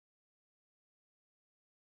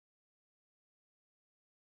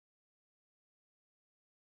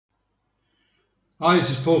Hi,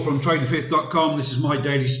 this is Paul from Trader5th.com. This is my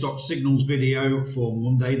daily stock signals video for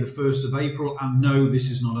Monday, the 1st of April. And no,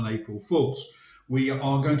 this is not an April Fool's. We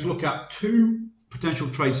are going to look at two potential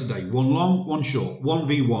trades today, one long, one short,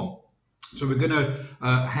 1v1. So we're going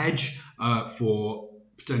to hedge for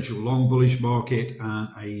potential long bullish market and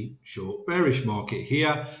a short bearish market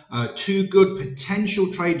here. Two good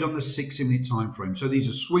potential trades on the 60-minute time frame. So these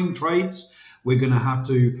are swing trades. We're going to have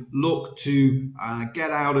to look to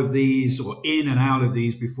get out of these or in and out of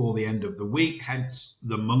these before the end of the week, hence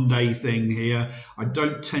the Monday thing here. I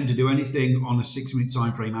don't tend to do anything on a 60-minute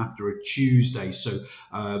time frame after a Tuesday. So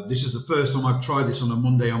this is the first time I've tried this on a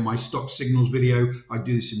Monday on my stock signals video. I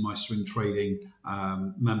do this in my swing trading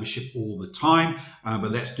membership all the time,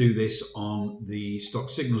 but let's do this on the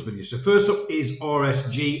stock signals video. So first up is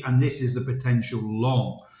RSG, and this is the potential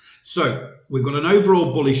long. So we've got an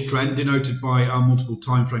overall bullish trend denoted by our multiple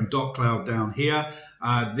time frame dot cloud down here.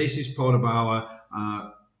 This is part of our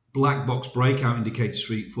black box breakout indicator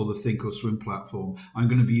suite for the Think or Swim platform. I'm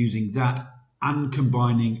going to be using that and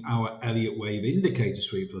combining our Elliott Wave indicator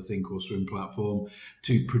suite for the Think or Swim platform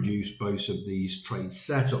to produce both of these trade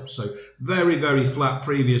setups. So very, very flat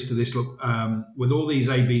previous to this look, with all these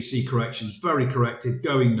ABC corrections, very corrected,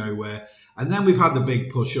 going nowhere. And then we've had the big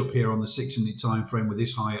push up here on the 60-minute time frame with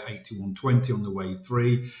this high at 81.20 on the wave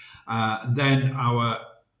 3. Then our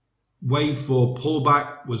wave 4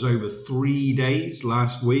 pullback was over 3 days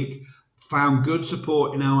last week, found good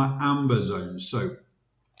support in our amber zone. So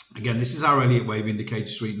again, this is our Elliott Wave indicator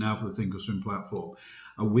suite now for the Think or Swim platform.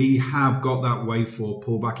 We have got that wave 4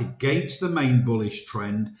 pullback against the main bullish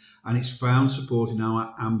trend, and it's found support in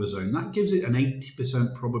our amber zone. That gives it an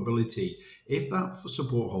 80% probability. If that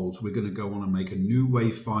support holds, we're going to go on and make a new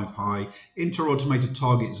wave 5 high into our automated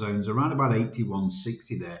target zones around about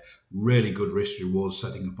 81.60 there. Really good risk reward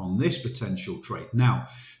setting up on this potential trade. Now,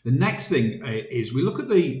 the next thing is we look at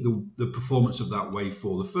the performance of that wave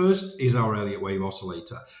 4. The first is our Elliott Wave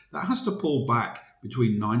oscillator. That has to pull back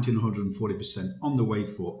between 90 and 140% on the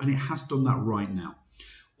wave 4, and it has done that right now.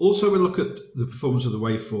 Also, we look at the performance of the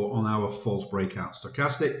wave 4 on our false breakout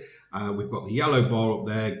stochastic. We've got the yellow bar up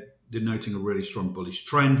there denoting a really strong bullish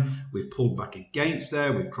trend. We've pulled back against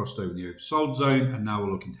there, we've crossed over the oversold zone, and now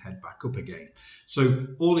we're looking to head back up again. So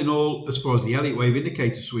all in all, as far as the Elliott Wave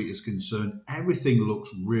indicator suite is concerned, everything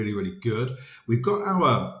looks really, really good. We've got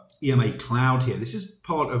our EMA cloud here. This is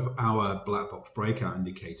part of our black box breakout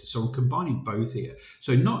indicator. So I'm combining both here.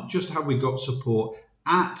 So not just have we got support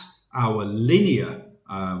at our linear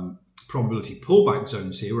probability pullback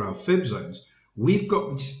zones here, our fib zones, we've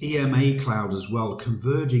got this EMA cloud as well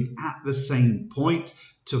converging at the same point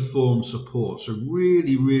to form support. So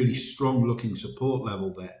really, really strong looking support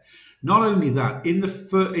level there. Not only that, in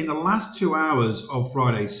the last 2 hours of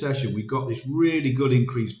Friday's session, we got this really good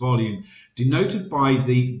increased volume denoted by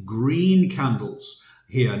the green candles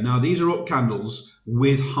here. Now, these are up candles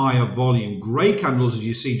with higher volume. Grey candles, as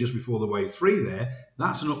you see just before the wave 3 there,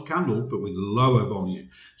 that's an up candle, but with lower volume.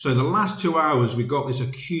 So the last 2 hours, we got this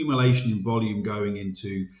accumulation in volume going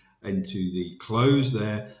into the close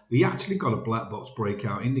there. We actually got a black box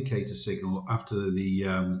breakout indicator signal after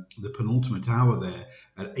the penultimate hour there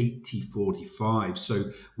at 80.45.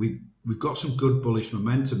 So we've got some good bullish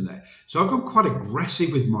momentum there. So I've gone quite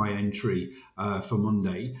aggressive with my entry for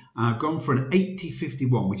Monday. I've gone for an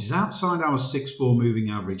 80.51, which is outside our 6-4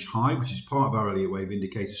 moving average high, which is part of our Elliott Wave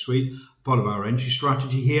indicator suite, part of our entry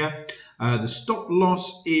strategy here. The stop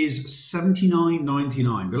loss is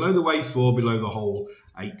 $79.99, below the wave 4, below the whole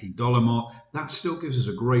 $80 mark. That still gives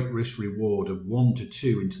us a great risk reward of 1 to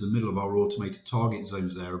 2 into the middle of our automated target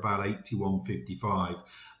zones there, about 81.55.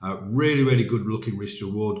 Really, really good looking risk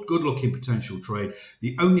reward, good looking potential trade.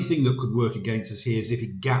 The only thing that could work against us here is if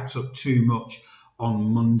it gaps up too much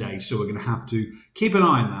on Monday. So we're going to have to keep an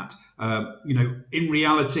eye on that. You know, in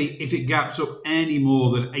reality, if it gaps up any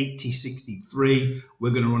more than 80.63, we're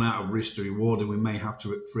going to run out of risk to reward, and we may have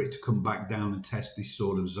to for it to come back down and test this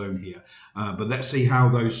sort of zone here. But let's see how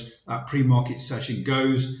those pre-market session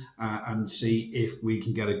goes and see if we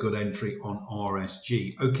can get a good entry on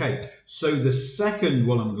RSG. Okay, so the second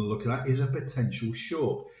one I'm going to look at is a potential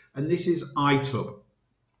short, and this is ITUB.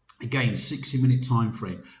 Again, 60-minute time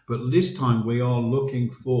frame, but this time we are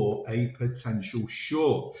looking for a potential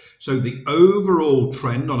short. So the overall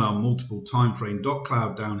trend on our multiple time frame dot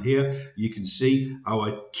cloud down here, you can see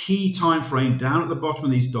our key time frame down at the bottom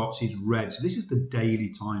of these dots is red. So this is the daily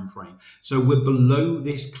time frame. So we're below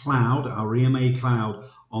this cloud, our EMA cloud,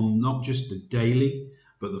 on not just the daily,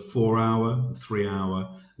 but the 4 hour, the 3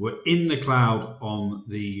 hour, we're in the cloud on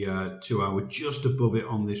the 2 hour, just above it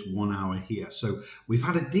on this 1 hour here. So we've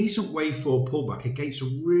had a decent wave 4 pullback against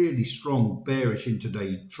a really strong bearish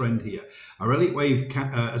intraday trend here. Our Elliott wave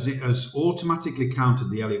has automatically counted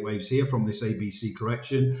the Elliott waves here from this ABC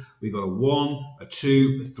correction. We've got a 1, a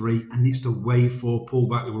 2, a 3, and it's the wave 4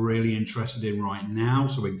 pullback that we're really interested in right now.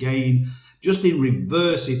 So again, just in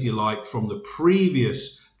reverse, if you like, from the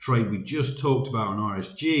previous trade we just talked about on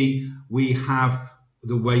RSG, we have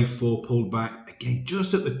the wave 4 pullback again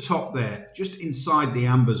just at the top there, just inside the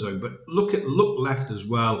amber zone. But look left as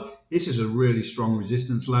well. This is a really strong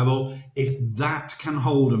resistance level. If that can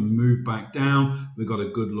hold and move back down, we've got a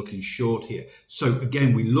good looking short here. So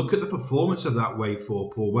again, we look at the performance of that wave 4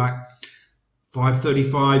 pullback.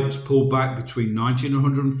 535, it's pulled back between 90 and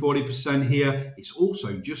 140% here. It's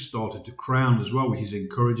also just started to crown as well, which is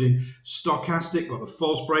encouraging. Stochastic got the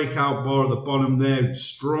false breakout bar at the bottom there,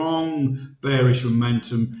 strong bearish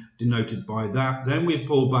momentum denoted by that. Then we've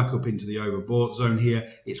pulled back up into the overbought zone here.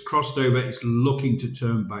 It's crossed over, it's looking to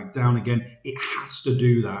turn back down again. It has to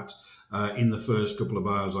do that in the first couple of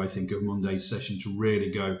hours, I think, of Monday's session to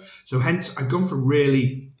really go. So hence, I've gone for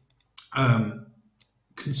really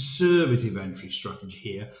conservative entry strategy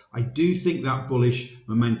here. I do think that bullish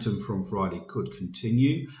momentum from Friday could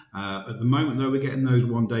continue. At the moment, though, we're getting those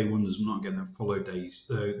one-day wonders. I'm not getting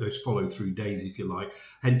those follow-through days, if you like.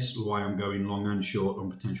 Hence why I'm going long and short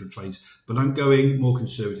on potential trades. But I'm going more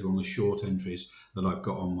conservative on the short entries that I've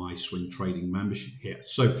got on my swing trading membership here.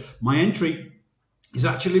 So my entry is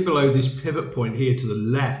actually below this pivot point here to the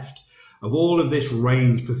left of all of this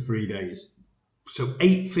range for 3 days. So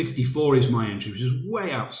 854 is my entry, which is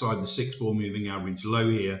way outside the 6-4 moving average low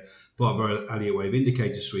here, part of our Elliott wave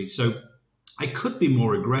indicator suite. So I could be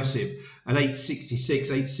more aggressive at 866,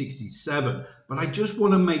 867, but I just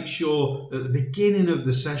want to make sure at the beginning of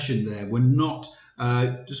the session there, we're not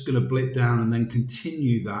just going to blip down and then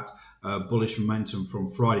continue that bullish momentum from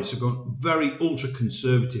Friday. So gone very ultra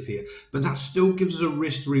conservative here, but that still gives us a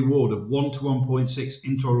risk to reward of 1 to 1.6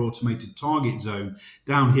 into our automated target zone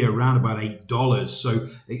down here around about $8. So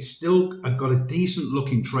it's still got a decent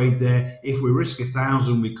looking trade there. If we risk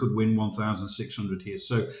 1,000, we could win 1,600 here.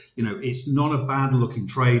 So, you know, it's not a bad looking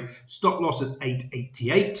trade. Stop loss at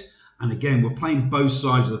 888. And again, we're playing both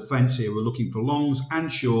sides of the fence here. We're looking for longs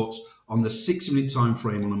and shorts on the 6-minute time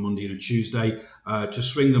frame on a Monday and a Tuesday to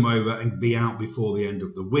swing them over and be out before the end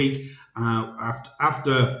of the week.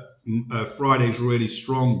 After Friday's really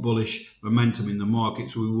strong bullish momentum in the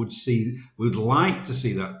markets, we would like to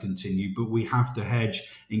see that continue, but we have to hedge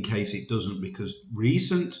in case it doesn't, because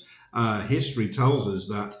recent history tells us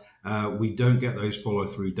that we don't get those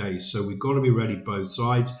follow-through days. So we've got to be ready both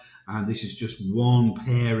sides. And this is just one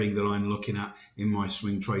pairing that I'm looking at in my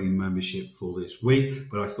swing trading membership for this week.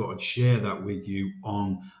 But I thought I'd share that with you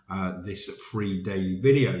on this free daily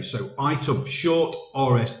video. So ITUB short,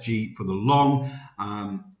 RSG for the long.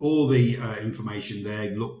 All the information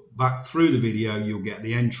there. Look back through the video. You'll get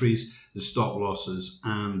the entries, the stop losses,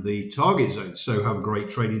 and the target zone. So have a great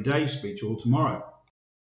trading day. Speak to you all tomorrow.